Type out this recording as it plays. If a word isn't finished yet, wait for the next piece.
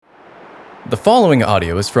The following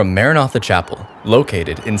audio is from Maranatha Chapel,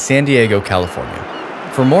 located in San Diego, California.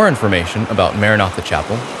 For more information about Maranatha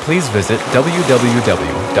Chapel, please visit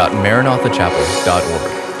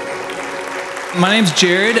www.maranathachapel.org. My name's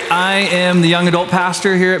Jared. I am the young adult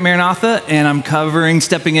pastor here at Maranatha, and I'm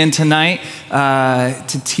stepping in tonight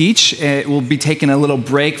to teach. It will be taking a little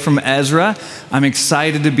break from Ezra. I'm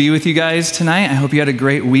excited to be with you guys tonight. I hope you had a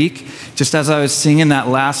great week. Just as I was singing that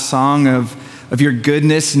last song of your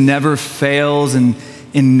goodness never fails, and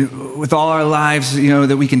with all our lives,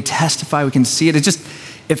 that we can testify, we can see it.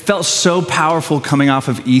 It felt so powerful coming off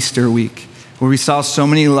of Easter week, where we saw so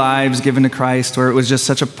many lives given to Christ, where it was just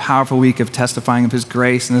such a powerful week of testifying of his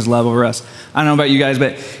grace and his love over us. I don't know about you guys,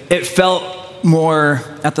 but it felt more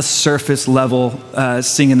at the surface level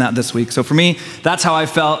singing that this week. So for me, that's how I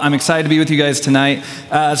felt. I'm excited to be with you guys tonight.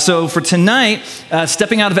 So for tonight,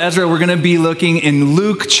 stepping out of Ezra, we're going to be looking in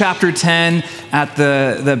Luke chapter 10 at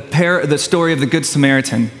the story of the Good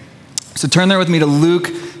Samaritan. So turn there with me to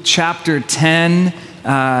Luke chapter 10.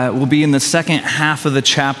 We'll be in the second half of the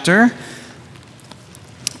chapter.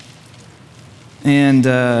 And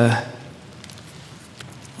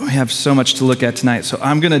we have so much to look at tonight, so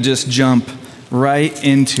I'm going to just jump right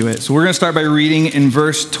into it. So we're going to start by reading in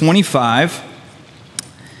verse 25,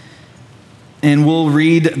 and we'll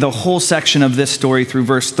read the whole section of this story through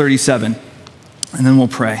verse 37, and then we'll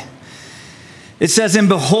pray. It says, "And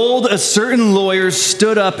behold, a certain lawyer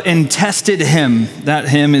stood up and tested him." That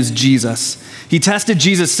him is Jesus. He tested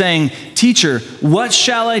Jesus, saying, "Teacher, what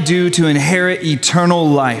shall I do to inherit eternal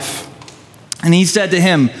life?" And he said to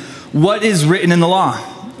him, "What is written in the law?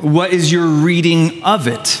 What is your reading of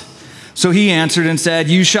it?" So he answered and said,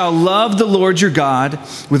 "You shall love the Lord your God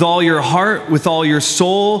with all your heart, with all your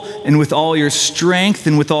soul, and with all your strength,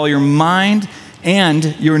 and with all your mind,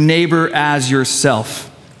 and your neighbor as yourself."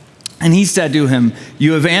 And he said to him,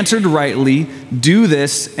 "You have answered rightly. Do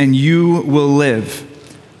this, and you will live."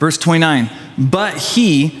 Verse 29, "But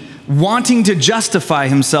he, wanting to justify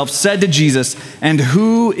himself, said to Jesus, 'And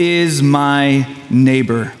who is my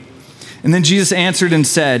neighbor?' And then Jesus answered and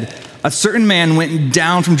said, 'A certain man went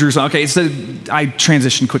down from Jerusalem.'" Okay, so I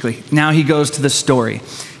transitioned quickly. Now he goes to the story.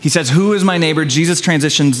 He says, "Who is my neighbor?" Jesus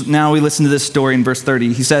transitions. Now we listen to this story in verse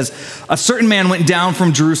 30. He says, "A certain man went down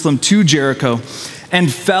from Jerusalem to Jericho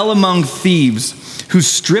and fell among thieves, who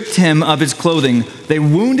stripped him of his clothing. They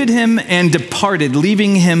wounded him and departed,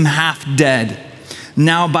 leaving him half dead.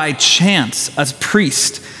 Now by chance, a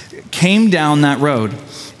priest came down that road,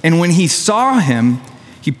 and when he saw him,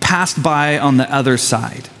 he passed by on the other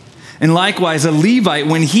side. And likewise, a Levite,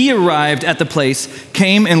 when he arrived at the place,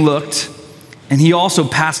 came and looked, and he also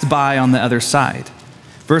passed by on the other side."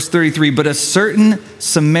 Verse 33, "But a certain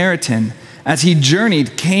Samaritan, as he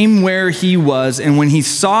journeyed, came where he was, and when he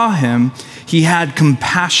saw him, he had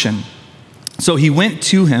compassion. So he went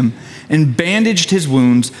to him and bandaged his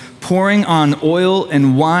wounds, pouring on oil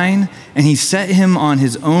and wine, and he set him on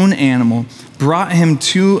his own animal, brought him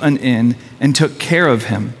to an inn, and took care of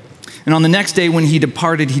him. And on the next day when he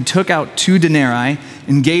departed, he took out 2 denarii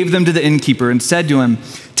and gave them to the innkeeper and said to him,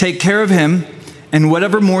 'Take care of him, and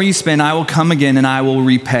whatever more you spend, I will come again and I will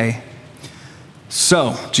repay.'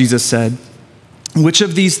 So," Jesus said, "which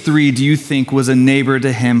of these 3 do you think was a neighbor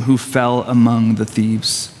to him who fell among the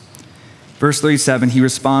thieves?" Verse 37, he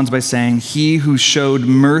responds by saying, "He who showed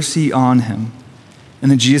mercy on him." And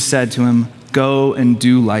then Jesus said to him, "Go and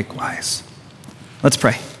do likewise." Let's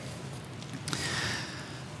pray.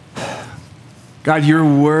 God, your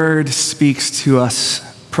word speaks to us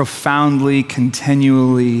profoundly,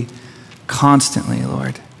 continually, constantly,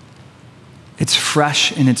 Lord. It's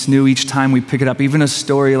fresh and it's new each time we pick it up. Even a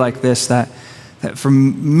story like this that for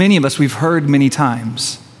many of us we've heard many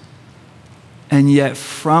times. And yet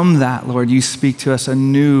from that, Lord, you speak to us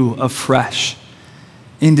anew, afresh,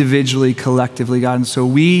 individually, collectively, God. And so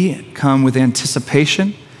we come with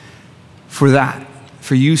anticipation for that,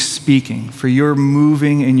 for you speaking, for your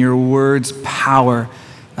moving in your word's power,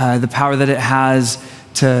 the power that it has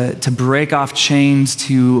to break off chains,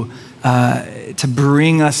 to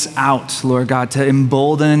bring us out, Lord God, to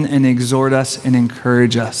embolden and exhort us and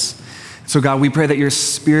encourage us. So God, we pray that your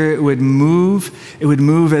spirit would move. It would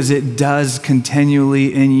move as it does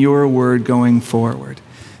continually in your word going forward.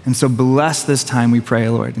 And so bless this time, we pray,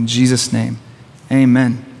 Lord, in Jesus' name,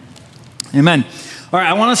 amen. Amen. All right,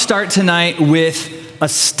 I want to start tonight with a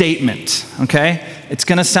statement, okay? It's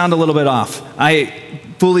going to sound a little bit off. I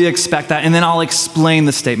fully expect that, and then I'll explain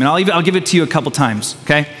the statement. I'll give it to you a couple times,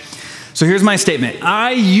 okay? So here's my statement.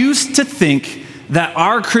 I used to think that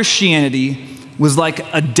our Christianity was like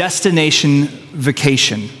a destination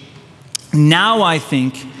vacation. Now I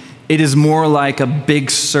think it is more like a Big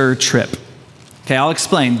Sur trip. Okay, I'll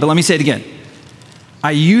explain, but let me say it again.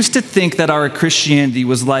 I used to think that our Christianity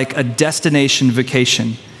was like a destination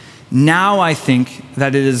vacation. Now I think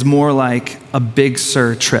that it is more like a Big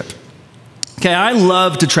Sur trip. Okay, I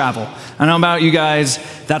love to travel. I don't know about you guys,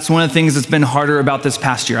 that's one of the things that's been harder about this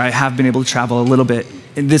past year. I have been able to travel a little bit,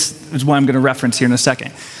 and this is what I'm gonna reference here in a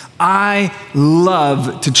second. I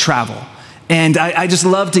love to travel, and I just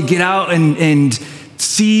love to get out and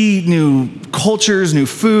see new cultures, new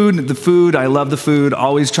food. The food, I love the food,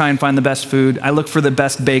 always try and find the best food. I look for the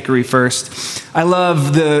best bakery first. I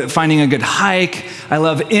love finding a good hike. I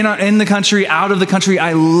love in the country, out of the country.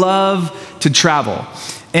 I love to travel.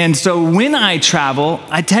 And so when I travel,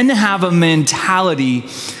 I tend to have a mentality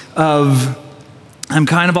of, I'm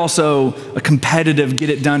kind of also a competitive, get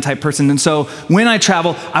it done type person. And so when I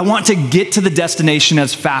travel, I want to get to the destination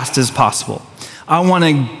as fast as possible. I want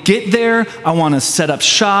to get there. I want to set up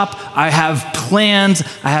shop. I have plans.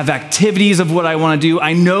 I have activities of what I want to do.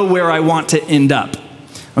 I know where I want to end up.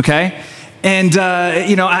 Okay? And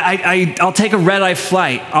I'll take a red-eye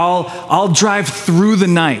flight. I'll drive through the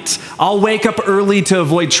night. I'll wake up early to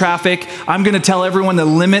avoid traffic. I'm going to tell everyone to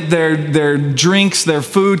limit their drinks, their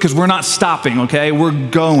food, because we're not stopping. Okay? We're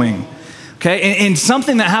going. Okay, and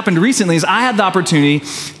something that happened recently is I had the opportunity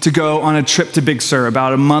to go on a trip to Big Sur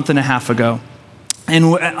about a month and a half ago. And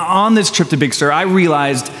on this trip to Big Sur, I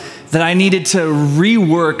realized that I needed to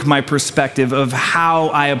rework my perspective of how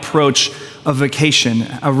I approach a vacation,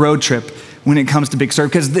 a road trip, when it comes to Big Sur,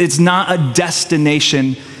 because it's not a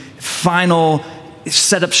destination, final,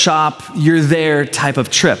 set up shop, you're there type of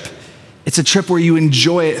trip. It's a trip where you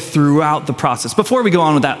enjoy it throughout the process. Before we go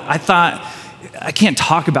on with that, I thought, I can't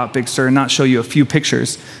talk about Big Sur and not show you a few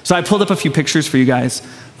pictures. So I pulled up a few pictures for you guys.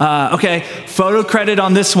 Okay, photo credit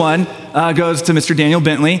on this one goes to Mr. Daniel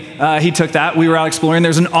Bentley. He took that. We were out exploring.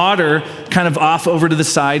 There's an otter kind of off over to the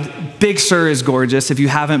side. Big Sur is gorgeous. If you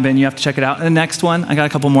haven't been, you have to check it out. And the next one, I got a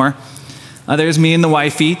couple more. There's me and the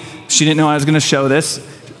wifey. She didn't know I was going to show this.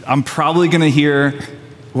 I'm probably going to hear,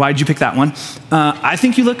 why'd you pick that one? I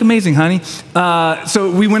think you look amazing, honey.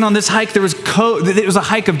 So we went on this hike. It was a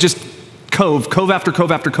hike of just cove after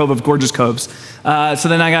cove after cove of gorgeous coves. So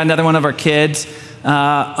then I got another one of our kids.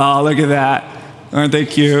 Oh, look at that. Aren't they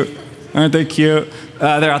cute? Aren't they cute?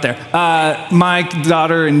 They're out there. My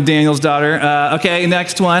daughter and Daniel's daughter. Okay,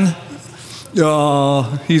 next one.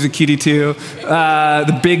 Oh, he's a cutie too.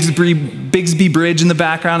 The Bigsby Bridge in the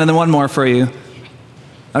background, and then one more for you.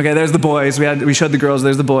 Okay, there's the boys. We showed the girls.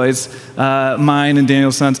 There's the boys. Mine and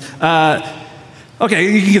Daniel's sons.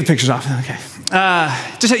 Okay, you can get the pictures off. Okay.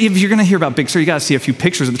 Just if you're going to hear about Big Sur, you got to see a few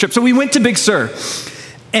pictures of the trip. So we went to Big Sur.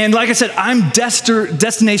 And like I said, I'm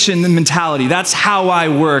destination mentality. That's how I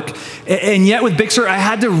work. And yet with Big Sur, I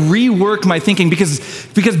had to rework my thinking because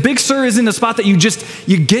Big Sur isn't a spot that you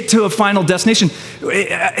get to a final destination.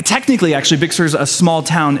 Technically, actually, Big Sur is a small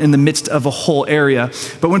town in the midst of a whole area.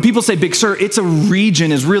 But when people say Big Sur, it's a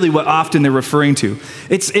region is really what often they're referring to.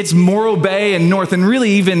 It's Morro Bay and north, and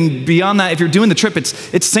really even beyond that, if you're doing the trip,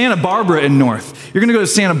 it's Santa Barbara and north. You're going to go to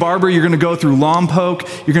Santa Barbara. You're going to go through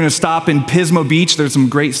Lompoc. You're going to stop in Pismo Beach. There's some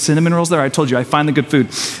great cinnamon rolls there. I told you, I find the good food.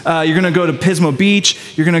 You're going to go to Pismo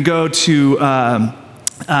Beach. You're going to go to,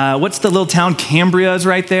 what's the little town? Cambria is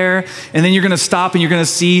right there. And then you're going to stop and you're going to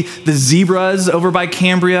see the zebras over by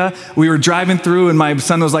Cambria. We were driving through and my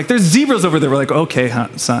son was like, there's zebras over there. We're like, okay,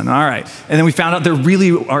 son, all right. And then we found out there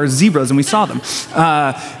really are zebras and we saw them.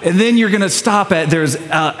 And then you're going to stop at, there's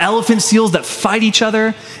elephant seals that fight each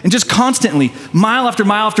other. And just constantly, mile after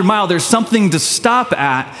mile after mile, there's something to stop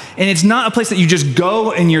at. And it's not a place that you just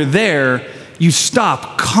go and you're there. You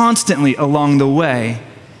stop constantly along the way.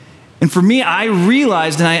 And for me, I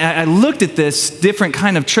realized, and I looked at this different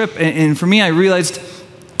kind of trip, and for me, I realized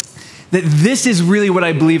that this is really what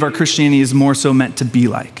I believe our Christianity is more so meant to be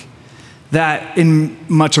like. That in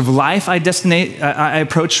much of life, I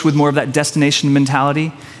approach with more of that destination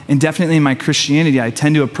mentality, and definitely in my Christianity, I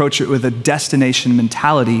tend to approach it with a destination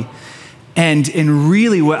mentality. And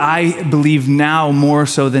really what I believe now more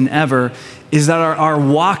so than ever is that our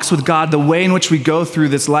walks with God, the way in which we go through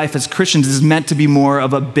this life as Christians is meant to be more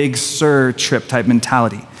of a Big Sur trip type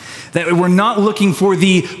mentality. That we're not looking for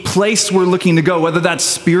the place we're looking to go, whether that's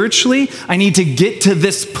spiritually, I need to get to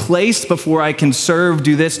this place before I can serve,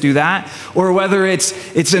 do this, do that, or whether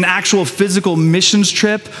it's an actual physical missions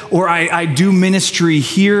trip, or I do ministry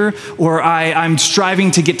here, or I'm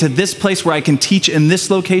striving to get to this place where I can teach in this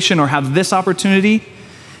location or have this opportunity.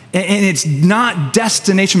 And it's not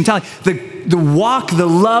destination mentality. The the walk, the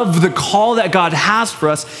love, the call that God has for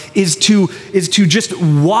us is to just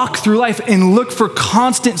walk through life and look for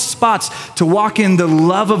constant spots to walk in the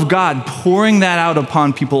love of God, pouring that out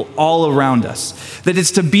upon people all around us. That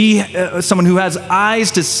it's to be someone who has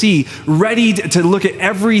eyes to see, ready to look at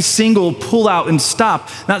every single pull out and stop.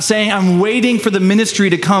 Not saying I'm waiting for the ministry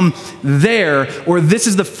to come there, or this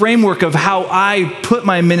is the framework of how I put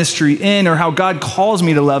my ministry in, or how God calls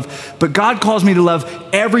me to love. But God calls me to love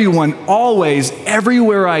everyone, always,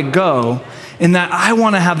 everywhere I go, and that I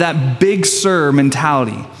want to have that big Sir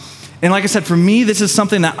mentality. And like I said, for me, this is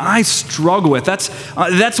something that I struggle with. That's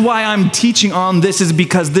why I'm teaching on this, is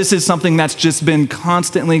because this is something that's just been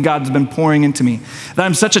constantly, God's been pouring into me. That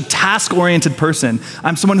I'm such a task-oriented person.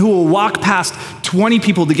 I'm someone who will walk past 20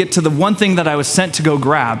 people to get to the one thing that I was sent to go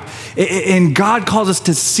grab. And God calls us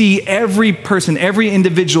to see every person, every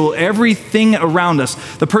individual, everything around us.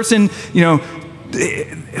 The person,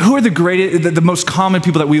 who are the most common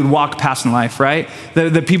people that we would walk past in life, right?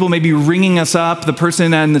 The people maybe ringing us up, the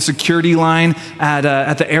person in the security line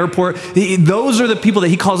at the airport. Those are the people that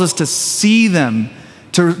he calls us to see them,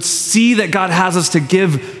 to see that God has us to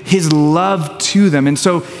give his love to them. And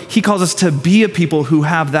so he calls us to be a people who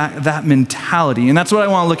have that mentality. And that's what I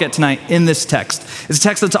want to look at tonight in this text. It's a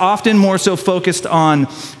text that's often more so focused on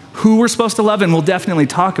who we're supposed to love, and we'll definitely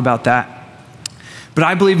talk about that. But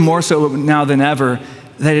I believe more so now than ever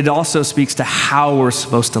that it also speaks to how we're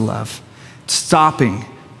supposed to love. Stopping,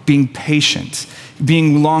 being patient,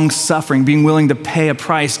 being long-suffering, being willing to pay a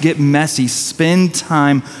price, get messy, spend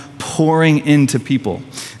time pouring into people.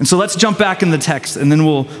 And so let's jump back in the text, and then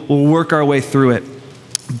we'll work our way through it.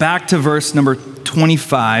 Back to verse number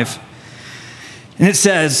 25. And it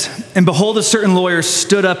says, "And behold, a certain lawyer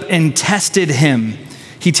stood up and tested him."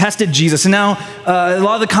 He tested Jesus. And now a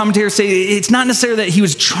lot of the commentators say it's not necessarily that he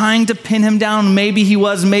was trying to pin him down. Maybe he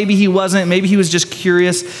was, maybe he wasn't. Maybe he was just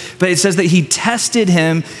curious. But it says that he tested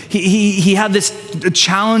him. He had this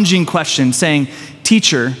challenging question saying,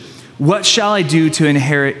 "Teacher, what shall I do to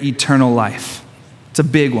inherit eternal life?" It's a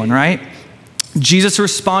big one, right? Jesus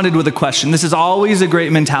responded with a question. This is always a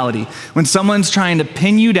great mentality. When someone's trying to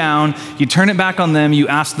pin you down, you turn it back on them, you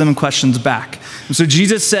ask them questions back. And so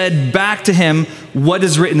Jesus said back to him, "What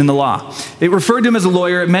is written in the law?" It referred to him as a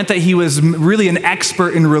lawyer. It meant that he was really an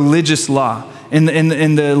expert in religious law, in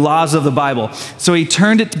the laws of the Bible. So he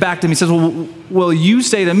turned it back to him. He says, well, you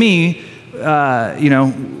say to me,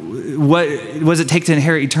 what does it take to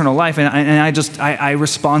inherit eternal life? And I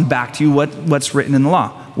respond back to you, what's written in the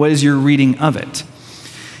law? What is your reading of it?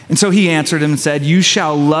 And so he answered him and said, "You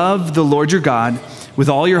shall love the Lord your God with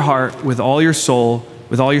all your heart, with all your soul,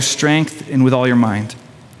 with all your strength, and with all your mind,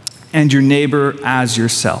 and your neighbor as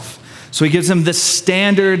yourself." So he gives him the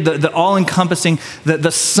standard, the all-encompassing,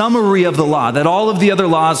 the summary of the law, that all of the other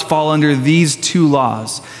laws fall under these two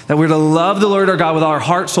laws, that we're to love the Lord our God with all our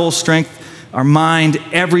heart, soul, strength, our mind,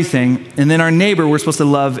 everything. And then our neighbor, we're supposed to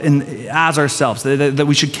love as ourselves, that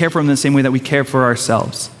we should care for him in the same way that we care for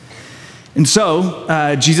ourselves. And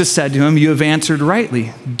so Jesus said to him, "You have answered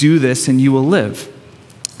rightly. Do this and you will live."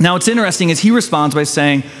 Now what's interesting is he responds by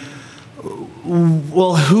saying,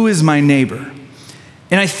 "Well, who is my neighbor?"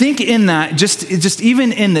 And I think in that, just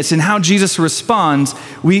even in this, and how Jesus responds,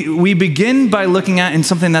 we begin by looking at, and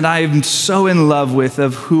something that I'm so in love with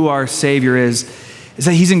of who our Savior is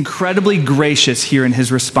that he's incredibly gracious here in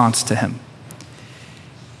his response to him.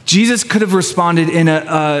 Jesus could have responded in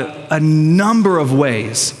a number of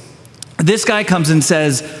ways. This guy comes and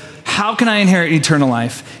says, "How can I inherit eternal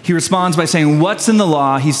life?" He responds by saying, "What's in the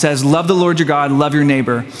law?" He says, "Love the Lord your God, love your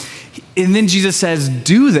neighbor." And then Jesus says,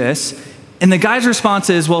 "Do this." And the guy's response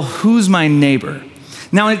is, "Well, who's my neighbor?"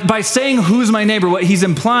 Now, by saying who's my neighbor, what he's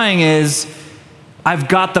implying is, I've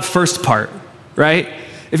got the first part, right?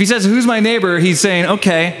 If he says, "Who's my neighbor?" he's saying,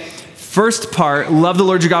 okay, first part, love the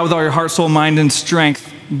Lord your God with all your heart, soul, mind, and strength,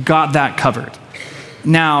 got that covered.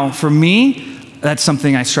 Now, for me, that's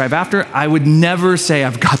something I strive after. I would never say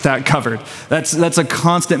I've got that covered. That's a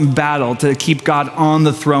constant battle to keep God on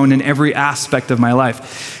the throne in every aspect of my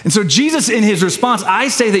life. And so Jesus, in his response, I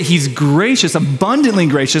say that he's gracious, abundantly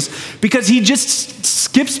gracious, because he just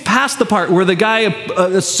skips past the part where the guy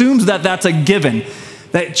assumes that that's a given.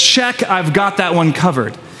 That check, I've got that one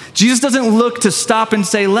covered. Jesus doesn't look to stop and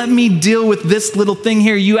say, let me deal with this little thing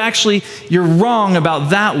here. You're wrong about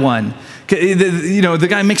that one. The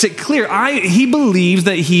guy makes it clear. He believes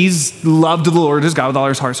that he's loved the Lord his God with all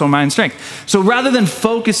his heart, soul, mind, and strength. So rather than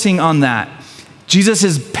focusing on that, Jesus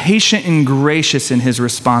is patient and gracious in his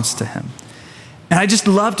response to him. And I just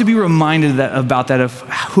love to be reminded about that, of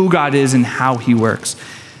who God is and how he works.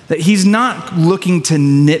 That he's not looking to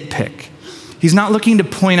nitpick. He's not looking to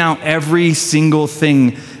point out every single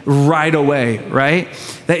thing right away, right?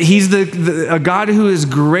 That he's a God who is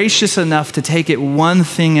gracious enough to take it one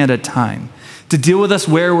thing at a time, to deal with us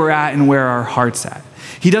where we're at and where our heart's at.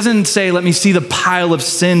 He doesn't say, let me see the pile of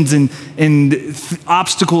sins and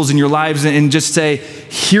obstacles in your lives and just say,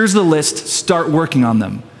 here's the list, start working on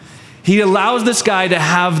them. He allows this guy to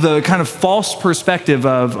have the kind of false perspective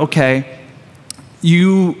of, okay,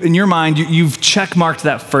 you, in your mind, you've check-marked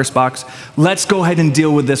that first box. Let's go ahead and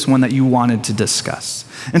deal with this one that you wanted to discuss.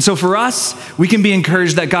 And so for us, we can be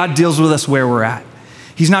encouraged that God deals with us where we're at.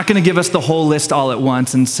 He's not going to give us the whole list all at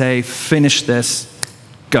once and say, finish this,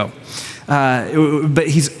 go. But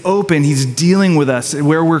he's open, he's dealing with us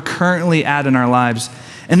where we're currently at in our lives.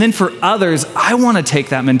 And then for others, I want to take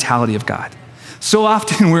that mentality of God. So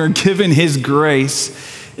often we're given his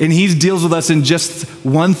grace and he deals with us in just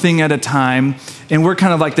one thing at a time. And we're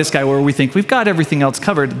kind of like this guy where we think we've got everything else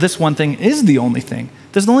covered. This one thing is the only thing.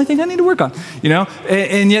 This is the only thing I need to work on, you know?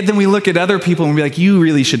 And yet then we look at other people and we're like, you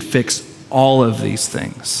really should fix all of these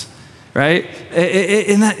things, right?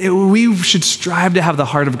 We should strive to have the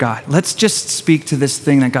heart of God. Let's just speak to this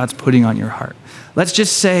thing that God's putting on your heart. Let's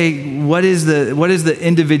just say, what is the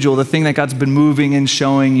individual, the thing that God's been moving and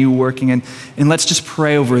showing you, working in, and let's just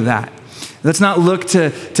pray over that. Let's not look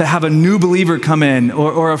to have a new believer come in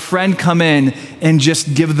or a friend come in and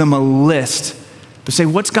just give them a list, but say,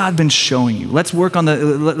 what's God been showing you? Let's work on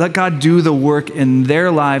let God do the work in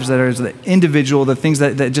their lives that are the individual, the things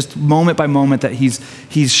that just moment by moment that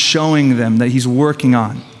he's showing them, that he's working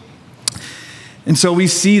on. And so we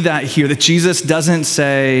see that here, that Jesus doesn't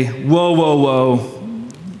say, whoa, whoa, whoa.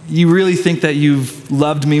 You really think that you've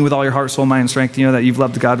loved me with all your heart, soul, mind, and strength, you know, that you've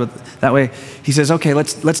loved God that way? He says, okay,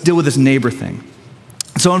 let's deal with this neighbor thing.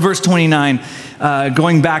 So in verse 29,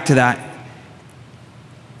 going back to that,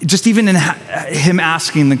 just even in him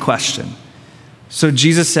asking the question. So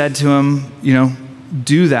Jesus said to him, you know,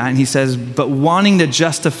 do that. And he says, but wanting to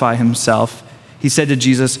justify himself, he said to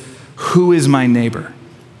Jesus, who is my neighbor?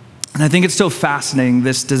 And I think it's so fascinating,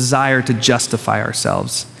 this desire to justify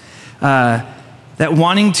ourselves. That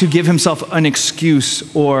wanting to give himself an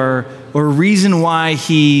excuse or reason why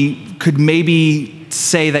he could maybe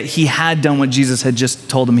say that he had done what Jesus had just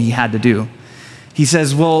told him he had to do. He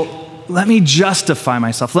says, well, let me justify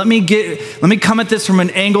myself. Let me come at this from an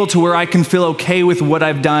angle to where I can feel okay with what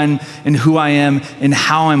I've done and who I am and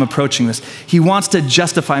how I'm approaching this. He wants to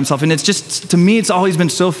justify himself. And it's just, to me, it's always been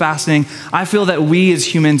so fascinating. I feel that we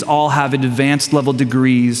as humans all have advanced level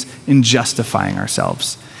degrees in justifying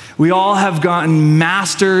ourselves. We all have gotten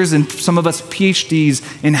masters and some of us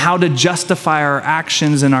PhDs in how to justify our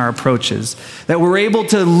actions and our approaches. That we're able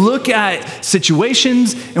to look at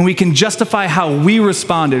situations and we can justify how we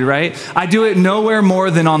responded, right? I do it nowhere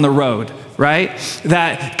more than on the road, right?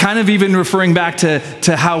 That kind of even referring back to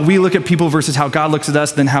how we look at people versus how God looks at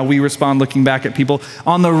us, then how we respond looking back at people.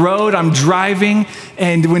 On the road, I'm driving,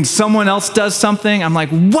 and when someone else does something, I'm like,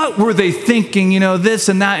 what were they thinking? You know, this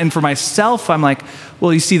and that. And for myself, I'm like,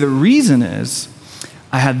 well, you see, the reason is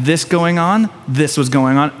I had this going on, this was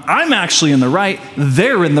going on. I'm actually in the right,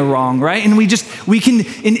 they're in the wrong, right? And we can,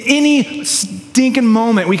 in any stinking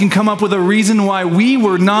moment, we can come up with a reason why we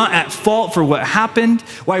were not at fault for what happened,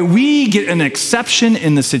 why we get an exception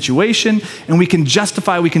in the situation, and we can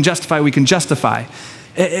justify.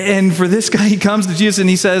 And for this guy, he comes to Jesus and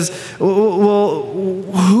he says, well,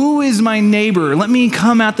 who is my neighbor? Let me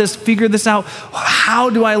come at this, figure this out. How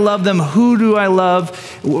do I love them? Who do I love?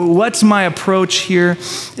 What's my approach here?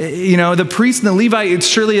 You know, the priest and the Levite,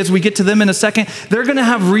 surely as we get to them in a second, they're going to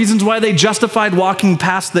have reasons why they justified walking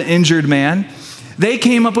past the injured man. They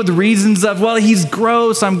came up with reasons of, well, he's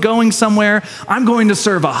gross, I'm going somewhere, I'm going to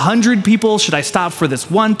serve 100 people, should I stop for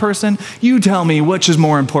this one person? You tell me which is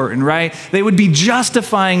more important, right? They would be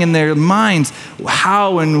justifying in their minds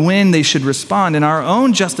how and when they should respond. In our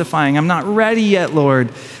own justifying, I'm not ready yet,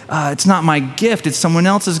 Lord. It's not my gift, it's someone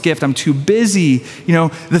else's gift, I'm too busy. You know,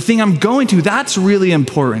 the thing I'm going to, that's really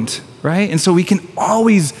important, right? And so we can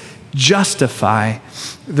always justify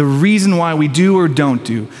the reason why we do or don't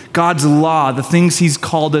do. God's law, the things he's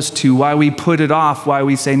called us to, why we put it off, why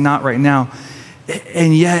we say not right now.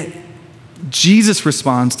 And yet, Jesus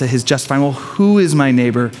responds to his justifying, well, who is my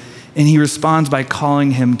neighbor? And he responds by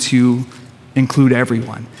calling him to include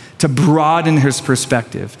everyone, to broaden his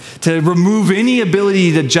perspective, to remove any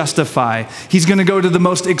ability to justify. He's going to go to the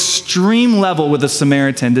most extreme level with the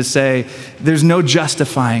Samaritan to say, there's no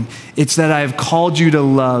justifying. It's that I have called you to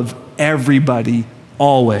love everybody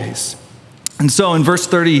always. And so in verse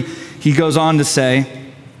 30, he goes on to say,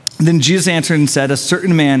 Then Jesus answered and said, a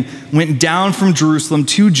certain man went down from Jerusalem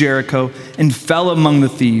to Jericho and fell among the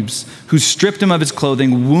thieves, who stripped him of his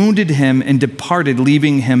clothing, wounded him, and departed,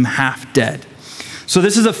 leaving him half dead. So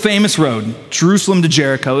this is a famous road, Jerusalem to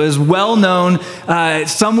Jericho. It is well known.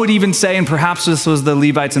 Some would even say, and perhaps this was the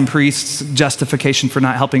Levites and priests' justification for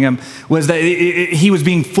not helping him, was that he was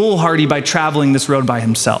being foolhardy by traveling this road by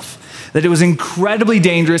himself. That it was incredibly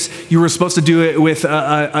dangerous. You were supposed to do it with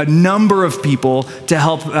a number of people to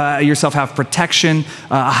help yourself have protection,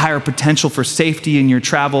 a higher potential for safety in your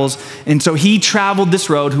travels. And so he traveled this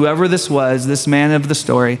road, whoever this was, this man of the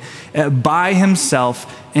story, by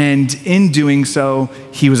himself. And in doing so,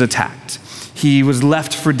 he was attacked. He was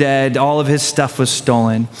left for dead. All of his stuff was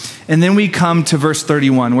stolen. And then we come to verse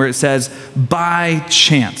 31, where it says, by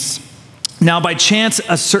chance. Now, by chance,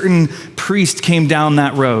 a certain priest came down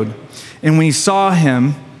that road. And when he saw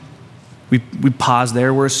him, we pause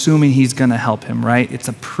there. We're assuming he's going to help him, right? It's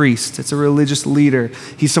a priest. It's a religious leader.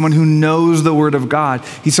 He's someone who knows the word of God.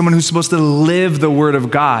 He's someone who's supposed to live the word of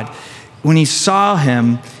God. When he saw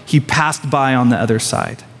him, he passed by on the other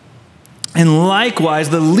side. And likewise,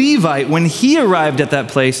 the Levite, when he arrived at that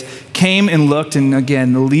place, came and looked. And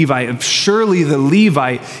again, the Levite, surely the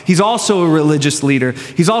Levite, he's also a religious leader.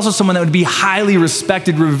 He's also someone that would be highly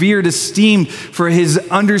respected, revered, esteemed for his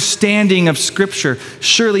understanding of Scripture.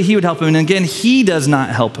 Surely he would help him. And again, he does not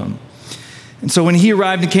help him. And so when he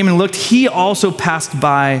arrived and came and looked, he also passed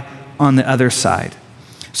by on the other side.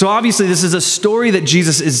 So obviously, this is a story that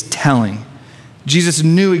Jesus is telling. Jesus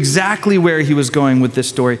knew exactly where he was going with this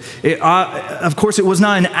story. Of course, it was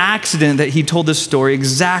not an accident that he told this story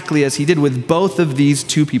exactly as he did, with both of these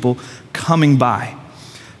two people coming by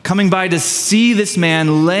to see this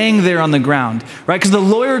man laying there on the ground, right? Because the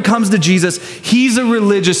lawyer comes to Jesus. He's a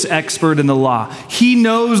religious expert in the law. He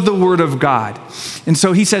knows the word of God. And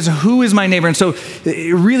so he says, who is my neighbor? And so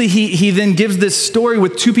really he then gives this story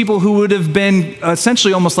with two people who would have been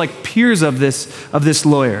essentially almost like peers of this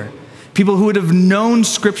lawyer. People who would have known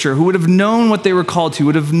Scripture, who would have known what they were called to,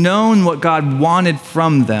 would have known what God wanted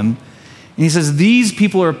from them. And he says, these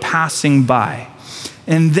people are passing by.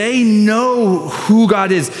 And they know who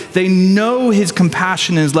God is. They know his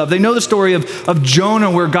compassion and his love. They know the story of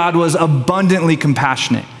Jonah, where God was abundantly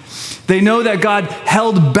compassionate. They know that God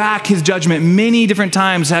held back his judgment many different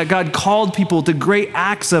times, that God called people to great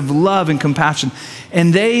acts of love and compassion.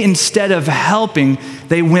 And they, instead of helping,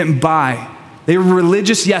 they went by. They were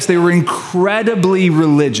religious. Yes, they were incredibly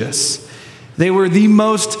religious. They were the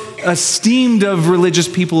most esteemed of religious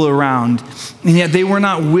people around, and yet they were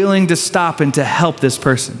not willing to stop and to help this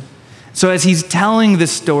person. So as he's telling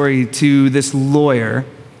this story to this lawyer,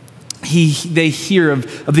 they hear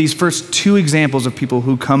of these first two examples of people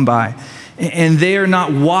who come by, and they are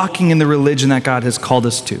not walking in the religion that God has called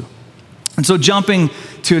us to. And so jumping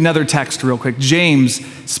to another text real quick, James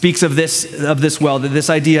speaks of this well, this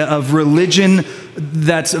idea of religion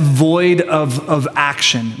that's void of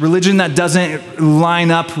action, religion that doesn't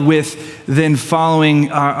line up with then following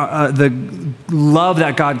the love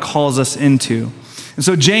that God calls us into. And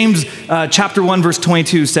so James chapter 1, verse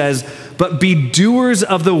 22 says, but be doers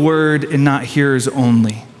of the word and not hearers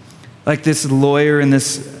only. Like this lawyer and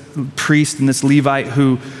this priest and this Levite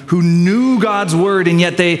who knew God's word, and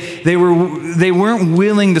yet they weren't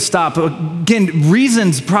willing to stop. Again,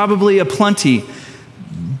 reasons probably aplenty,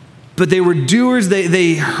 but they were doers.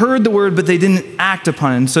 They heard the word, but they didn't act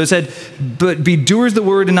upon it. And so it said, but be doers of the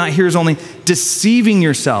word and not hearers only, deceiving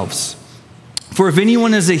yourselves. For if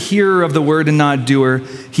anyone is a hearer of the word and not a doer,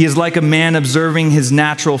 he is like a man observing his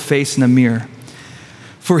natural face in a mirror.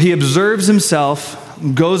 For he observes himself,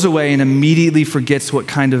 goes away, and immediately forgets what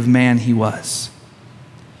kind of man he was.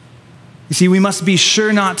 You see, we must be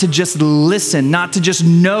sure not to just listen, not to just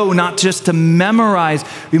know, not just to memorize.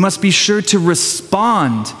 We must be sure to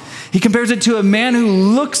respond. He compares it to a man who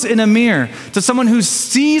looks in a mirror, to someone who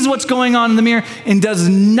sees what's going on in the mirror and does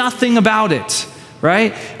nothing about it,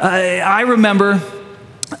 right? I remember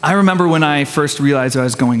when I first realized I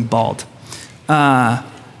was going bald. I'm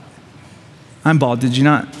bald. Did you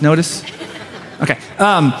not notice? Okay.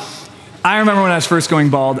 I remember when I was first going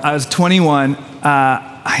bald. I was 21.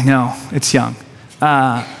 I know, it's young.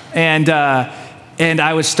 And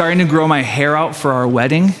I was starting to grow my hair out for our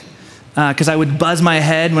wedding because I would buzz my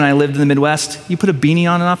head when I lived in the Midwest. You put a beanie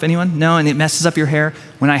on and off, anyone? No, and it messes up your hair.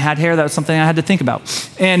 When I had hair, that was something I had to think about.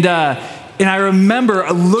 And I remember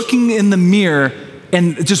looking in the mirror,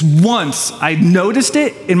 and just once I noticed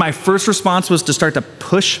it, and my first response was to start to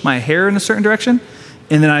push my hair in a certain direction.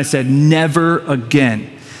 And then I said, never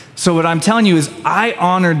again. So what I'm telling you is I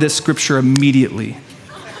honored this scripture immediately.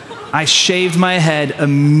 I shaved my head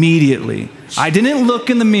immediately. I didn't look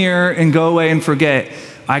in the mirror and go away and forget.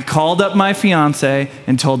 I called up my fiance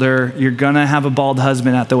and told her, you're gonna have a bald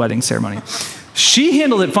husband at the wedding ceremony. She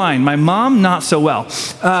handled it fine. My mom, not so well.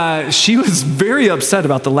 She was very upset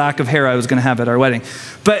about the lack of hair I was gonna have at our wedding.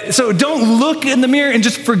 But so don't look in the mirror and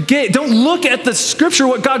just forget. Don't look at the scripture,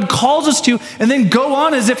 what God calls us to, and then go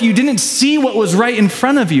on as if you didn't see what was right in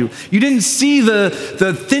front of you. You didn't see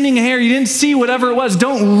the thinning hair. You didn't see whatever it was.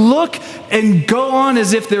 Don't look and go on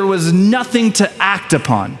as if there was nothing to act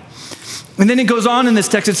upon. And then it goes on in this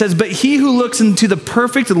text, it says, but he who looks into the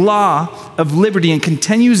perfect law of liberty and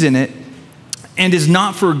continues in it, and is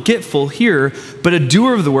not forgetful here, but a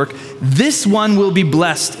doer of the work, this one will be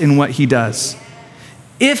blessed in what he does.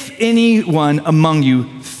 If anyone among you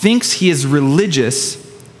thinks he is religious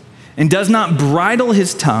and does not bridle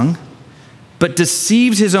his tongue, but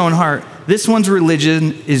deceives his own heart, this one's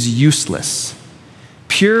religion is useless.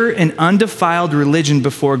 Pure and undefiled religion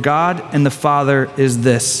before God and the Father is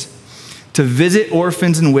this: to visit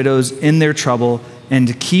orphans and widows in their trouble and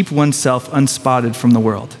to keep oneself unspotted from the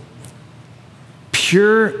world.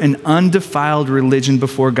 Pure and undefiled religion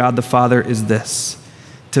before God the Father is this: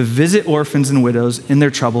 to visit orphans and widows in their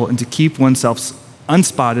trouble and to keep oneself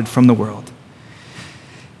unspotted from the world.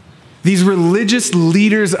 These religious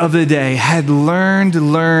leaders of the day had learned.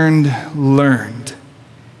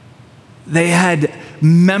 They had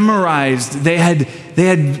memorized, they had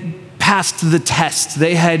passed the test.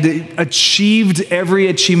 They had achieved every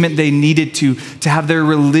achievement they needed to have their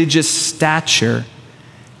religious stature.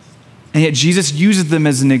 And yet Jesus uses them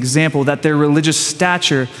as an example that their religious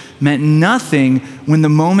stature meant nothing when the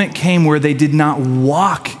moment came where they did not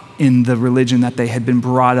walk in the religion that they had been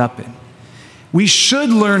brought up in. We should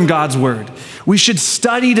learn God's word. We should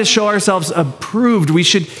study to show ourselves approved. We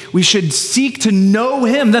should seek to know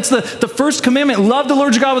him. That's the first commandment. Love the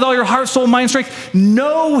Lord your God with all your heart, soul, mind, strength.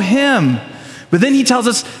 Know him. But then he tells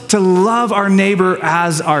us to love our neighbor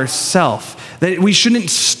as ourself. That we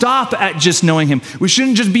shouldn't stop at just knowing him. We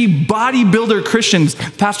shouldn't just be bodybuilder Christians.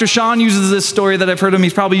 Pastor Sean uses this story that I've heard him.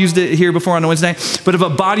 He's probably used it here before on a Wednesday, but of a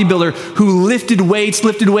bodybuilder who lifted weights,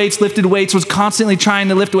 was constantly trying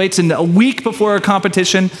to lift weights. And a week before a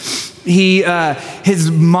competition,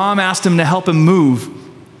 his mom asked him to help him move.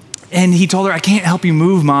 And he told her, I can't help you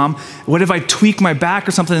move, Mom. What if I tweak my back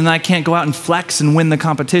or something and I can't go out and flex and win the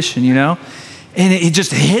competition, you know? And it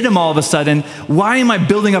just hit him all of a sudden. Why am I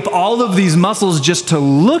building up all of these muscles just to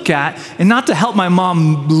look at and not to help my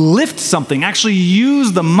mom lift something, actually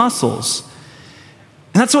use the muscles?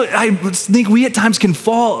 And that's what I think we at times can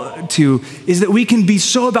fall to, is that we can be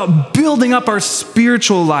so about building up our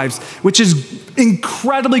spiritual lives, which is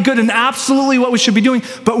incredibly good and absolutely what we should be doing,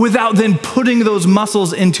 but without then putting those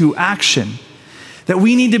muscles into action. That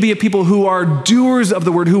we need to be a people who are doers of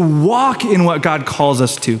the word, who walk in what God calls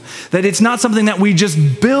us to. That it's not something that we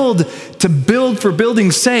just build to build for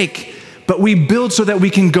building's sake, but we build so that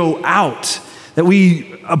we can go out. That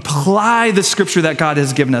we apply the scripture that God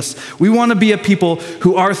has given us. We want to be a people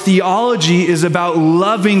who our theology is about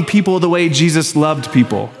loving people the way Jesus loved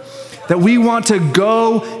people. That we want to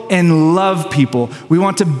go and love people. We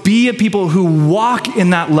want to be a people who walk in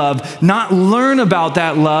that love, not learn about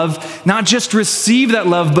that love, not just receive that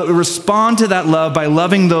love, but respond to that love by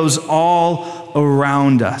loving those all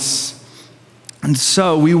around us. And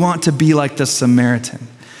so we want to be like the Samaritan,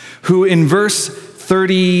 who in verse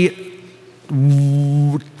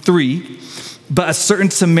 33, but a certain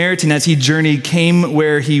Samaritan, as he journeyed, came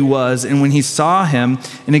where he was, and when he saw him,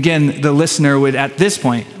 and again, the listener would, at this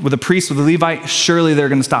point, with a priest, with a Levite, surely they're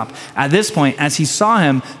going to stop. At this point, as he saw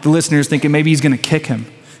him, the listener is thinking maybe he's going to kick him.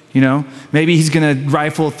 You know, maybe he's going to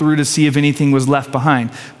rifle through to see if anything was left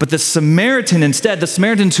behind. But the Samaritan instead, the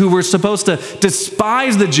Samaritans who were supposed to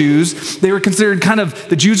despise the Jews, they were considered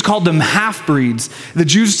the Jews called them half-breeds. The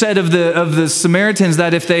Jews said of the Samaritans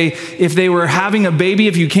that if they were having a baby,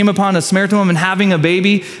 if you came upon a Samaritan woman having a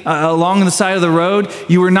baby along the side of the road,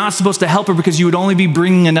 you were not supposed to help her because you would only be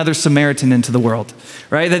bringing another Samaritan into the world,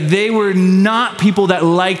 right? That they were not people that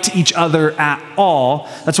liked each other at all.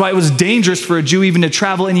 That's why it was dangerous for a Jew even to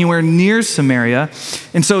travel anywhere near Samaria.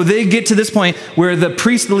 And so they get to this point where the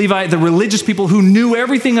priest, the Levite, the religious people who knew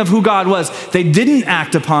everything of who God was, they didn't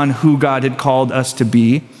act upon who God had called us to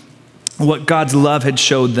be, what God's love had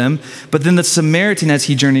showed them. But then the Samaritan, as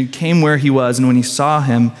he journeyed, came where he was, and when he saw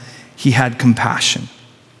him, he had compassion.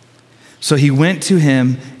 So he went to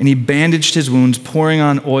him and he bandaged his wounds, pouring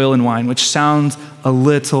on oil and wine, which sounds a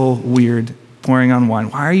little weird, pouring on wine.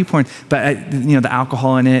 Why are you pouring? But the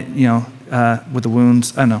alcohol in it, with the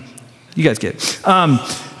wounds. I don't know. You guys get it.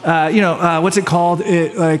 What's it called?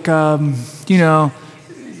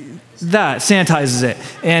 That sanitizes it.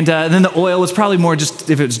 And then the oil was probably more just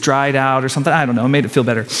if it was dried out or something. I don't know. It made it feel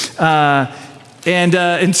better.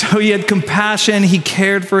 And so he had compassion. He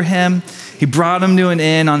cared for him. He brought him to an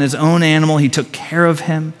inn on his own animal. He took care of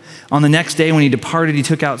him. On the next day when he departed, he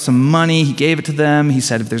took out some money. He gave it to them. He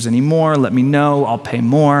said, if there's any more, let me know. I'll pay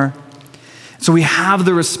more. So we have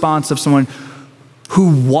the response of someone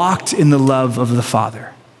who walked in the love of the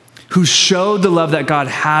Father, who showed the love that God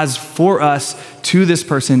has for us to this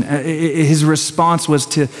person. His response was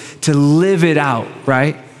to live it out,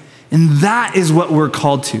 right? And that is what we're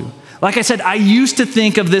called to. Like I said, I used to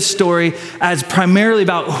think of this story as primarily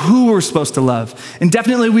about who we're supposed to love. And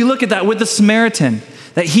definitely we look at that with the Samaritan,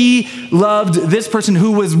 that he loved this person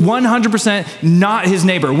who was 100% not his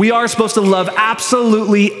neighbor. We are supposed to love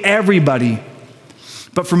absolutely everybody.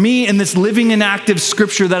 But for me, in this living and active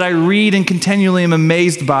scripture that I read and continually am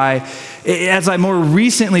amazed by, as I more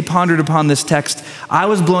recently pondered upon this text, I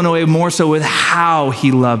was blown away more so with how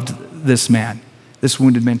he loved this man, this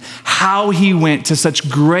wounded man, how he went to such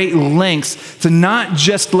great lengths to not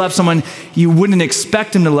just love someone you wouldn't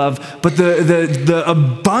expect him to love, but the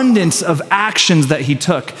abundance of actions that he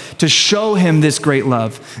took to show him this great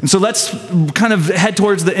love. And so let's kind of head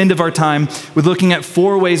towards the end of our time with looking at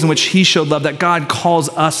 4 ways in which he showed love, that God calls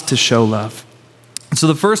us to show love. And so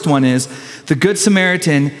the first one is the Good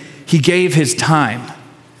Samaritan, he gave his time.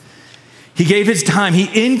 He gave his time.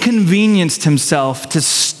 He inconvenienced himself to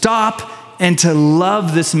stop and to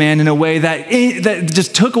love this man in a way that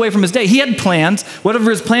just took away from his day. He had plans. Whatever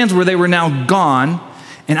his plans were, they were now gone.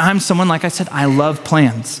 And I'm someone, like I said, I love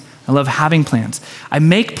plans. I love having plans. I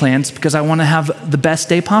make plans because I want to have the best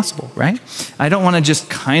day possible, right? I don't want to just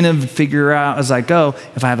kind of figure out as I go.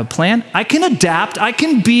 If I have a plan, I can adapt. I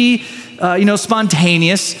can be,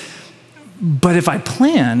 spontaneous. But if I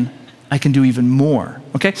plan, I can do even more,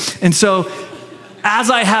 okay? And so as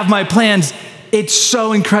I have my plans, it's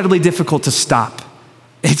so incredibly difficult to stop.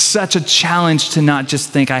 It's such a challenge to not just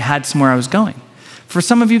think I had somewhere I was going. For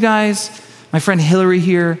some of you guys, my friend Hillary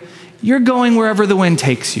here, you're going wherever the wind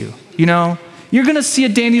takes you, You're gonna see a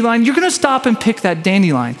dandelion, you're gonna stop and pick that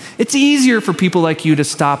dandelion. It's easier for people like you to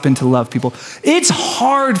stop and to love people. It's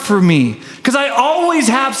hard for me, because I always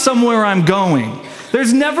have somewhere I'm going.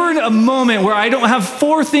 There's never a moment where I don't have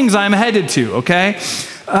 4 things I'm headed to, okay?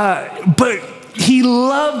 But he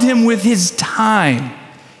loved him with his time.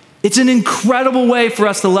 It's an incredible way for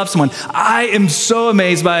us to love someone. I am so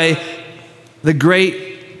amazed by the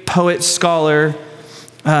great poet, scholar,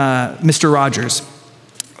 Mr. Rogers.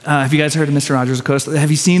 Have you guys heard of Mr. Rogers of Coast? Have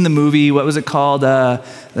you seen the movie? What was it called?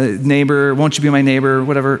 Neighbor, Won't You Be My Neighbor?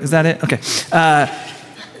 Whatever. Is that it? Okay.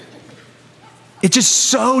 It just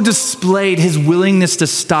so displayed his willingness to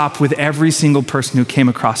stop with every single person who came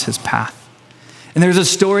across his path. And there's a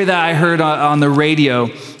story that I heard on the radio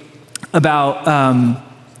about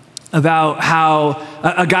how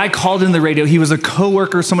a guy called in the radio. He was a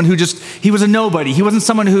coworker, someone who he was a nobody. He wasn't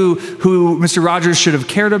someone who Mr. Rogers should have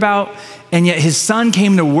cared about. And yet his son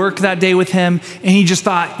came to work that day with him, and he just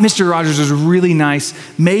thought, Mr. Rogers is really nice.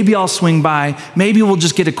 Maybe I'll swing by. Maybe we'll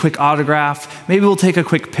just get a quick autograph. Maybe we'll take a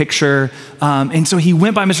quick picture. And so he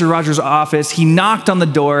went by Mr. Rogers' office. He knocked on the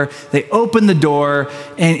door. They opened the door,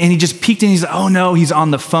 and he just peeked in. He's like, oh no, he's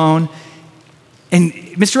on the phone. And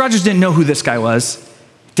Mr. Rogers didn't know who this guy was.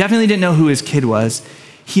 Definitely didn't know who his kid was.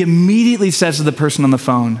 He immediately says to the person on the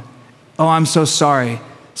phone, oh, I'm so sorry.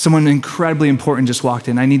 Someone incredibly important just walked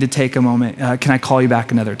in. I need to take a moment. Can I call you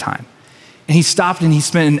back another time? And he stopped and he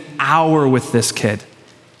spent an hour with this kid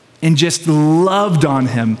and just loved on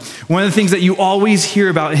him. One of the things that you always hear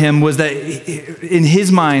about him was that in his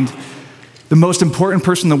mind, the most important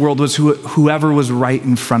person in the world was whoever was right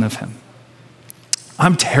in front of him.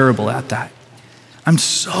 I'm terrible at that. I'm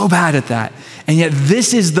so bad at that. And yet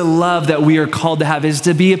this is the love that we are called to have, is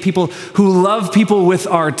to be a people who love people with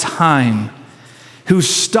our time, who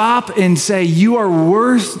stop and say, you are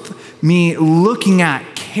worth me looking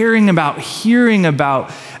at, caring about, hearing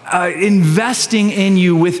about, investing in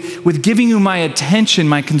you with giving you my attention,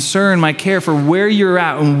 my concern, my care for where you're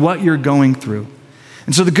at and what you're going through.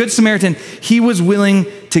 And so the Good Samaritan, he was willing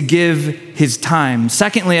to give his time.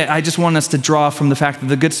 Secondly, I just want us to draw from the fact that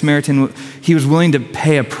the Good Samaritan, he was willing to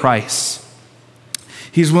pay a price.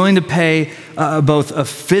 He's willing to pay both a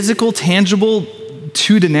physical, tangible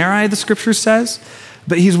 2 denarii, the scripture says,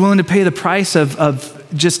 but he's willing to pay the price of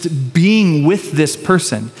just being with this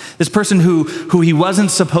person who he wasn't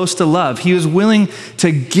supposed to love. He was willing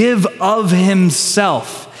to give of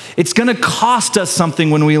himself. It's going to cost us something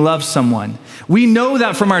when we love someone. We know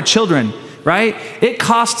that from our children, right? It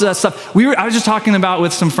costs us stuff. I was just talking about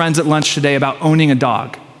with some friends at lunch today about owning a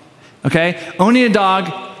dog. okay? Owning a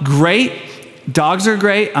dog, great. Dogs are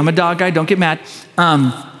great. I'm a dog guy, don't get mad.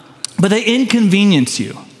 But they inconvenience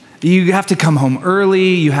you. You have to come home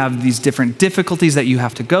early. You have these different difficulties that you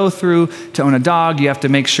have to go through to own a dog. You have to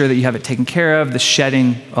make sure that you have it taken care of, the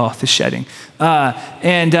shedding.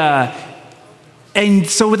 And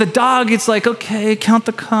so with a dog, it's like, okay, count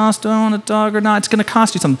the cost. Do I want a dog or not? It's going to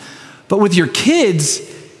cost you something. But with your kids,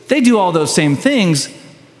 they do all those same things.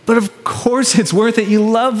 But of course it's worth it. You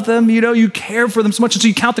love them, you care for them so much, and so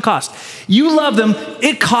you count the cost. You love them,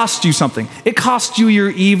 it costs you something. It costs you your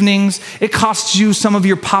evenings. It costs you some of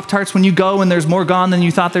your Pop-Tarts when you go and there's more gone than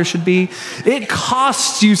you thought there should be. It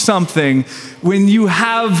costs you something when you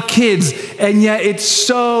have kids, and yet it's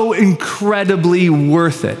so incredibly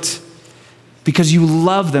worth it because you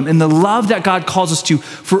love them. And the love that God calls us to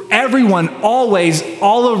for everyone, always,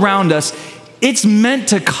 all around us, it's meant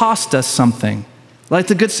to cost us something. Like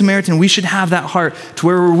the Good Samaritan, we should have that heart to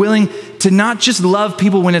where we're willing to not just love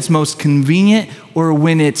people when it's most convenient or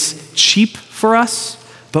when it's cheap for us,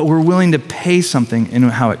 but we're willing to pay something in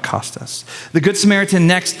how it cost us. The Good Samaritan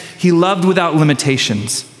next, he loved without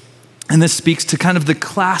limitations. And this speaks to kind of the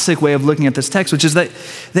classic way of looking at this text, which is that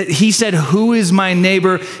he said, "Who is my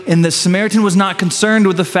neighbor?" And the Samaritan was not concerned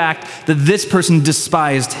with the fact that this person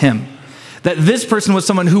despised him. That this person was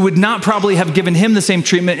someone who would not probably have given him the same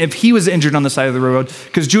treatment if he was injured on the side of the road,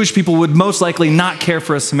 because Jewish people would most likely not care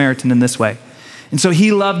for a Samaritan in this way. And so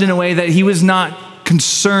he loved in a way that he was not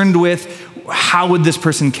concerned with, how would this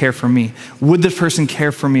person care for me? Would this person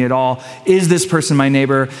care for me at all? Is this person my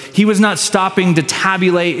neighbor? He was not stopping to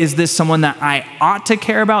tabulate, is this someone that I ought to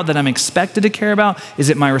care about, that I'm expected to care about? Is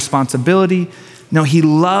it my responsibility? No, he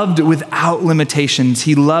loved without limitations.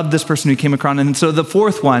 He loved this person who came across. And so the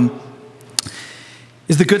fourth one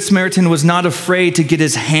is the Good Samaritan was not afraid to get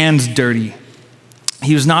his hands dirty.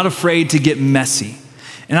 He was not afraid to get messy.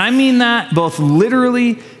 And I mean that both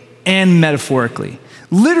literally and metaphorically.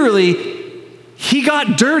 Literally, he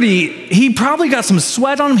got dirty. He probably got some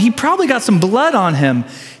sweat on him. He probably got some blood on him.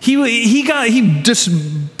 He just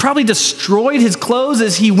probably destroyed his clothes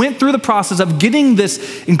as he went through the process of getting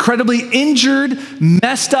this incredibly injured,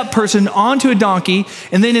 messed up person onto a donkey.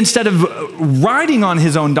 And then instead of riding on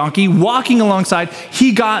his own donkey, walking alongside,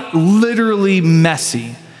 he got literally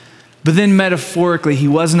messy. But then metaphorically, he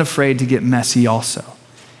wasn't afraid to get messy also.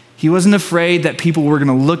 He wasn't afraid that people were going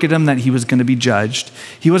to look at him, that he was going to be judged.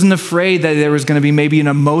 He wasn't afraid that there was going to be maybe an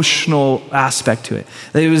emotional aspect to it,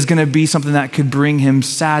 that it was going to be something that could bring him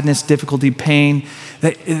sadness, difficulty, pain,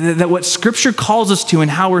 that what Scripture calls us to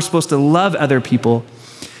and how we're supposed to love other people,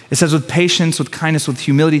 it says with patience, with kindness, with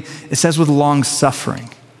humility, it says with long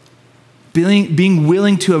suffering. Being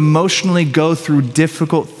willing to emotionally go through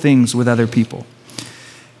difficult things with other people.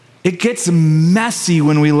 It gets messy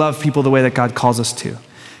when we love people the way that God calls us to.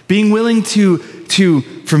 Being willing to,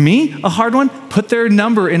 for me, a hard one, put their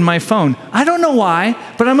number in my phone. I don't know why,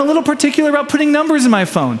 but I'm a little particular about putting numbers in my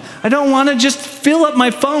phone. I don't want to just fill up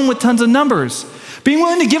my phone with tons of numbers. Being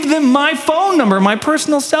willing to give them my phone number, my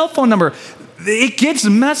personal cell phone number. It gets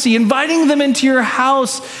messy. Inviting them into your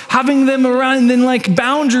house, having them around, and then like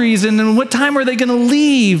boundaries, and then what time are they going to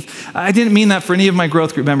leave? I didn't mean that for any of my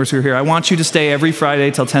growth group members who are here. I want you to stay every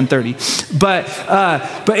Friday till 10:30.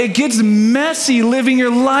 But it gets messy living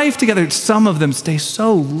your life together. Some of them stay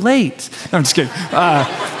so late. No, I'm just kidding.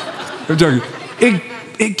 I'm joking.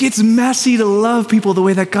 It gets messy to love people the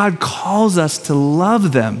way that God calls us to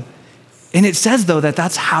love them. And it says, though, that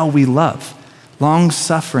that's how we love.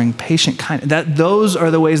 Long-suffering, patient, kind. Those are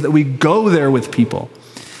the ways that we go there with people.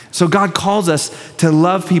 So God calls us to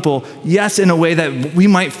love people, yes, in a way that we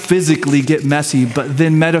might physically get messy, but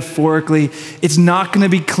then metaphorically, it's not going to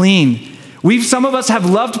be clean. Some of us have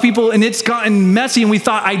loved people and it's gotten messy and we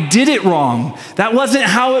thought, I did it wrong. That wasn't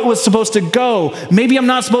how it was supposed to go. Maybe I'm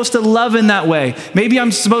not supposed to love in that way. Maybe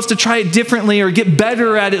I'm supposed to try it differently or get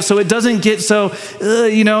better at it so it doesn't get so,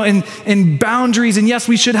 and boundaries. And yes,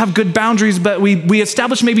 we should have good boundaries, but we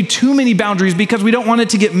establish maybe too many boundaries because we don't want it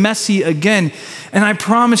to get messy again. And I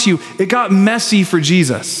promise you, it got messy for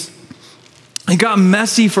Jesus. It got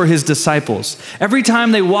messy for his disciples. Every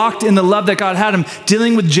time they walked in the love that God had them,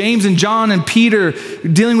 dealing with James and John and Peter,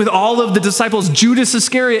 dealing with all of the disciples, Judas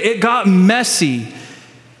Iscariot, it got messy.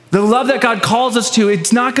 The love that God calls us to,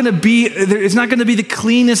 it's not going to be the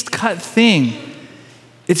cleanest cut thing.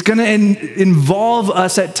 It's going to involve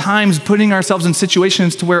us at times putting ourselves in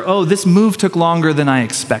situations to where, this move took longer than I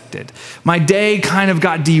expected. My day kind of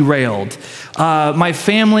got derailed. My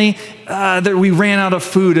family, we ran out of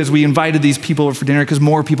food as we invited these people over for dinner because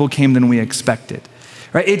more people came than we expected.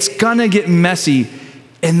 Right? It's going to get messy,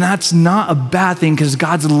 and that's not a bad thing because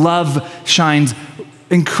God's love shines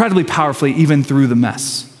incredibly powerfully even through the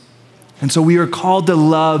mess. And so we are called to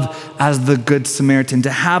love as the Good Samaritan,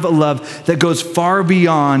 to have a love that goes far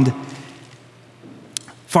beyond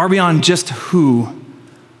just who,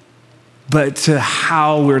 but to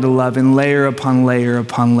how we're to love, and layer upon layer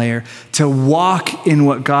upon layer, to walk in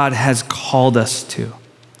what God has called us to.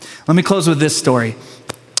 Let me close with this story.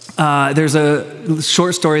 There's a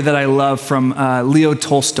short story that I love from Leo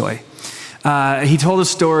Tolstoy. He told a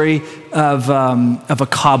story of a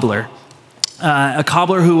cobbler. A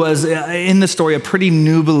cobbler who was, in the story, a pretty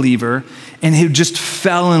new believer and who just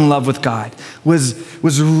fell in love with God,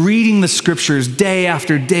 was reading the scriptures day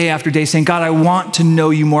after day after day, saying, God, I want to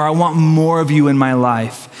know you more. I want more of you in my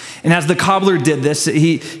life. And as the cobbler did this,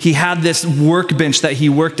 he had this workbench that he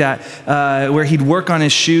worked at where he'd work on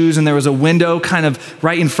his shoes, and there was a window kind of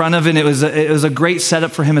right in front of it. It was a great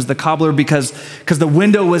setup for him as the cobbler because the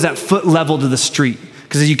window was at foot level to the street.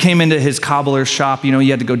 Because as you came into his cobbler's shop, you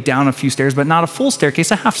had to go down a few stairs, but not a full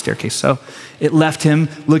staircase, a half staircase. So it left him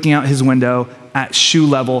looking out his window at shoe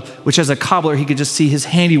level, which as a cobbler, he could just see his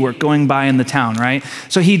handiwork going by in the town, right?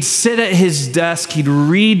 So he'd sit at his desk, he'd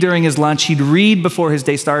read during his lunch, he'd read before his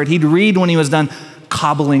day started, he'd read when he was done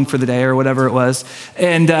cobbling for the day or whatever it was.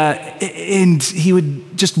 And he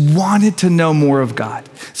would just wanted to know more of God.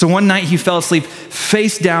 So one night he fell asleep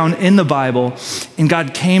face down in the Bible, and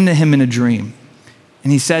God came to him in a dream.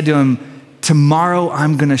 And he said to him, tomorrow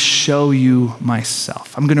I'm going to show you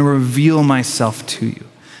myself. I'm going to reveal myself to you.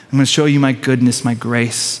 I'm going to show you my goodness, my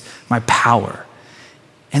grace, my power.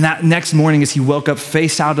 And that next morning, as he woke up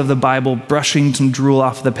face out of the Bible, brushing some drool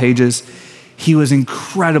off the pages, he was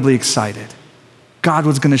incredibly excited. God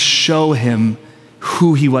was going to show him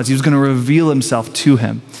who he was. He was going to reveal himself to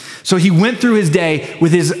him. So he went through his day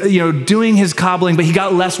with his, doing his cobbling, but he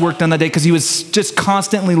got less work done that day because he was just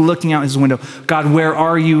constantly looking out his window. God, where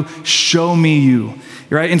are you? Show me you.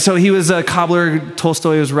 Right? And so he was a cobbler.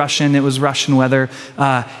 Tolstoy was Russian. It was Russian weather.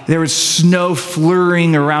 There was snow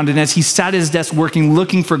flurrying around. And as he sat at his desk working,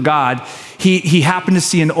 looking for God, he happened to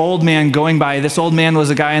see an old man going by. This old man was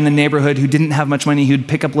a guy in the neighborhood who didn't have much money. He would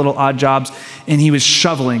pick up little odd jobs, and he was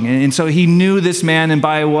shoveling. And so he knew this man, and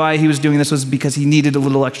by why he was doing this was because he needed a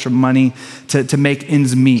little extra money to make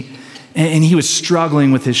ends meet. And he was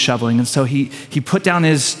struggling with his shoveling. And so he put down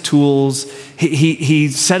his tools. He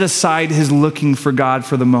set aside his looking for God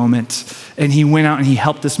for the moment. And he went out and he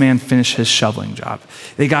helped this man finish his shoveling job.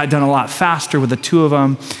 They got it done a lot faster with the two of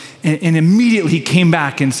them. And immediately he came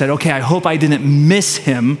back and said, okay, I hope I didn't miss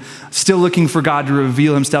him. Still looking for God to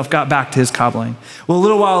reveal himself, got back to his cobbling. Well, a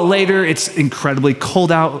little while later, it's incredibly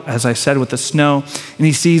cold out, as I said, with the snow. And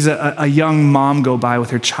he sees a young mom go by with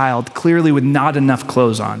her child, clearly with not enough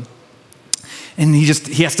clothes on. And he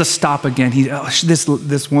has to stop again.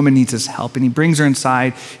 This woman needs his help. And he brings her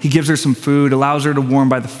inside. He gives her some food, allows her to warm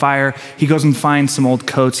by the fire. He goes and finds some old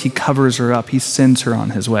coats. He covers her up. He sends her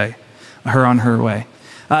on her way.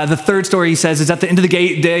 The third story he says is at the end of the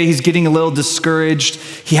day, he's getting a little discouraged.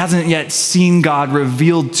 He hasn't yet seen God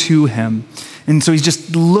revealed to him. And so he's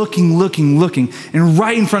just looking. And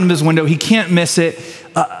right in front of his window, he can't miss it.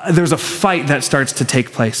 There's a fight that starts to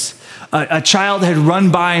take place. A child had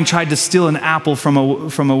run by and tried to steal an apple from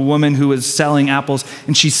a woman who was selling apples,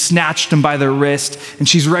 and she snatched him by the wrist, and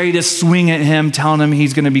she's ready to swing at him, telling him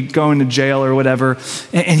he's going to be going to jail or whatever.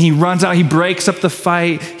 And he runs out, he breaks up the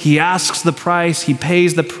fight, he asks the price, he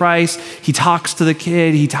pays the price, he talks to the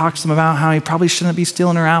kid, he talks to him about how he probably shouldn't be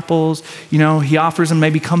stealing her apples. He offers him,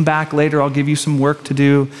 maybe come back later, I'll give you some work to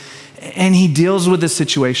do. And he deals with this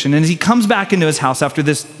situation. And as he comes back into his house after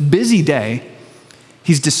this busy day,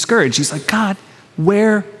 he's discouraged. He's like, God,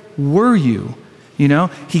 where were you?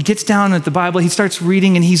 He gets down at the Bible, he starts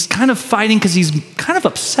reading, and he's kind of fighting because he's kind of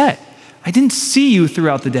upset. I didn't see you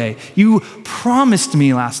throughout the day. You promised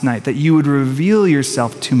me last night that you would reveal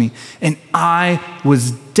yourself to me, and I was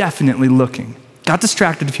definitely looking. Got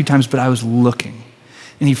distracted a few times, but I was looking.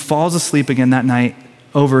 And he falls asleep again that night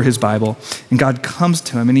over his Bible, and God comes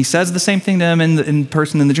to him, and he says the same thing to him in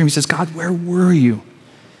person in the dream. He says, God, where were you?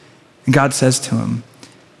 And God says to him,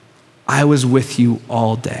 I was with you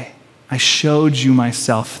all day. I showed you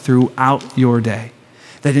myself throughout your day.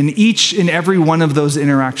 That in each and every one of those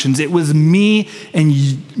interactions, it was me and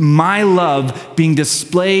my love being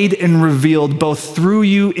displayed and revealed both through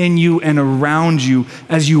you, in you, and around you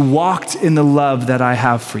as you walked in the love that I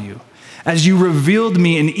have for you. As you revealed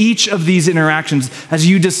me in each of these interactions, as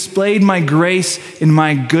you displayed my grace and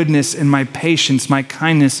my goodness and my patience, my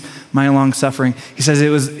kindness, my long suffering. He says it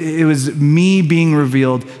was me being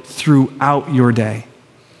revealed throughout your day.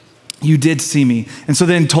 You did see me. And so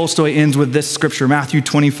then Tolstoy ends with this scripture, Matthew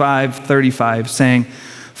 25:35, saying,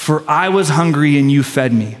 For I was hungry and you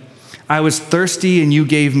fed me. I was thirsty and you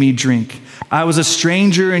gave me drink. I was a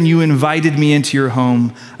stranger and you invited me into your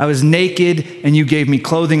home. I was naked and you gave me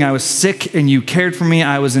clothing. I was sick and you cared for me.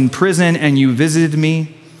 I was in prison and you visited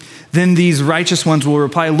me. Then these righteous ones will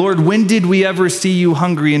reply, Lord, when did we ever see you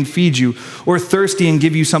hungry and feed you, or thirsty and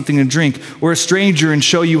give you something to drink, or a stranger and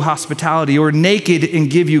show you hospitality, or naked and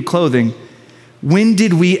give you clothing? When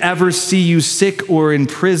did we ever see you sick or in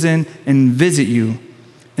prison and visit you?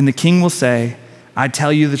 And the king will say, I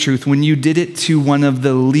tell you the truth, when you did it to one of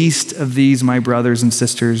the least of these, my brothers and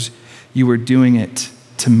sisters, you were doing it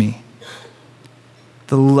to me.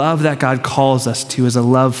 The love that God calls us to is a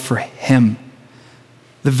love for him.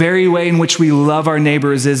 The very way in which we love our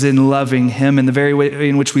neighbors is in loving him, and the very way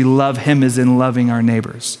in which we love him is in loving our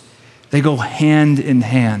neighbors. They go hand in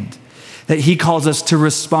hand. That he calls us to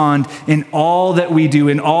respond in all that we do,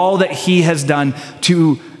 in all that he has done,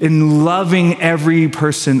 in loving every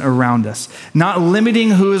person around us. Not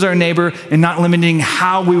limiting who is our neighbor and not limiting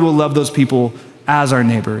how we will love those people as our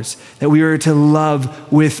neighbors. That we are to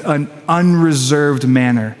love with an unreserved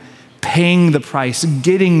manner, paying the price,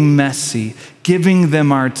 getting messy, giving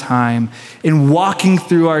them our time, and walking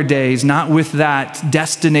through our days, not with that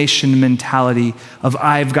destination mentality of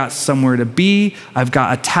I've got somewhere to be, I've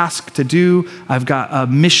got a task to do, I've got a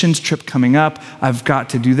missions trip coming up, I've got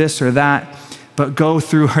to do this or that, but go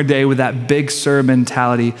through our day with that big Sur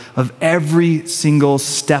mentality of every single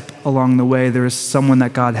step along the way, there is someone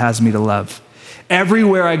that God has me to love.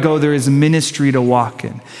 Everywhere I go, there is ministry to walk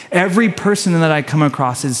in. Every person that I come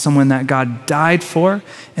across is someone that God died for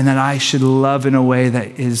and that I should love in a way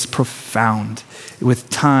that is profound, with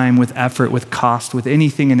time, with effort, with cost, with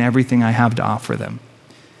anything and everything I have to offer them.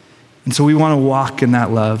 And so we want to walk in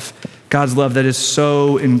that love, God's love that is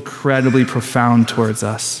so incredibly profound towards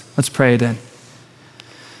us. Let's pray it in.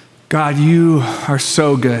 God, you are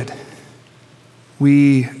so good.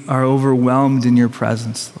 We are overwhelmed in your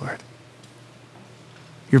presence, Lord.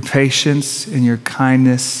 Your patience and your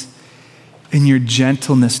kindness and your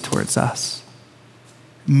gentleness towards us,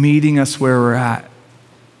 meeting us where we're at,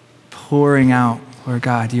 pouring out, Lord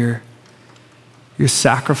God, your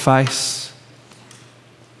sacrifice,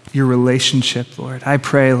 your relationship, Lord. I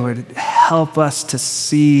pray, Lord, help us to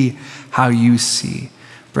see how you see.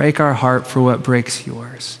 Break our heart for what breaks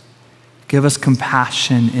yours. Give us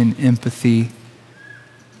compassion and empathy.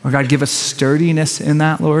 Lord God, give us sturdiness in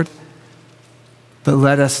that, Lord. But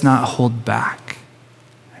let us not hold back.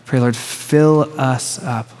 I pray, Lord, fill us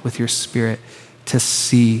up with your Spirit to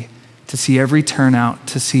see every turnout,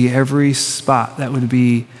 to see every spot that would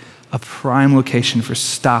be a prime location for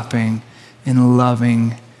stopping and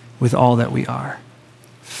loving with all that we are.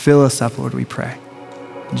 Fill us up, Lord, we pray.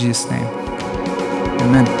 In Jesus' name,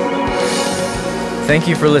 amen. Thank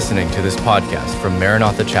you for listening to this podcast from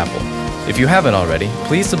Maranatha Chapel. If you haven't already,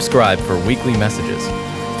 please subscribe for weekly messages.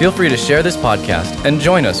 Feel free to share this podcast and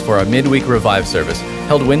join us for our midweek Revive service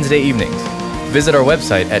held Wednesday evenings. Visit our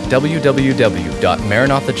website at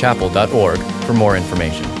www.maranathachapel.org for more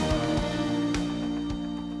information.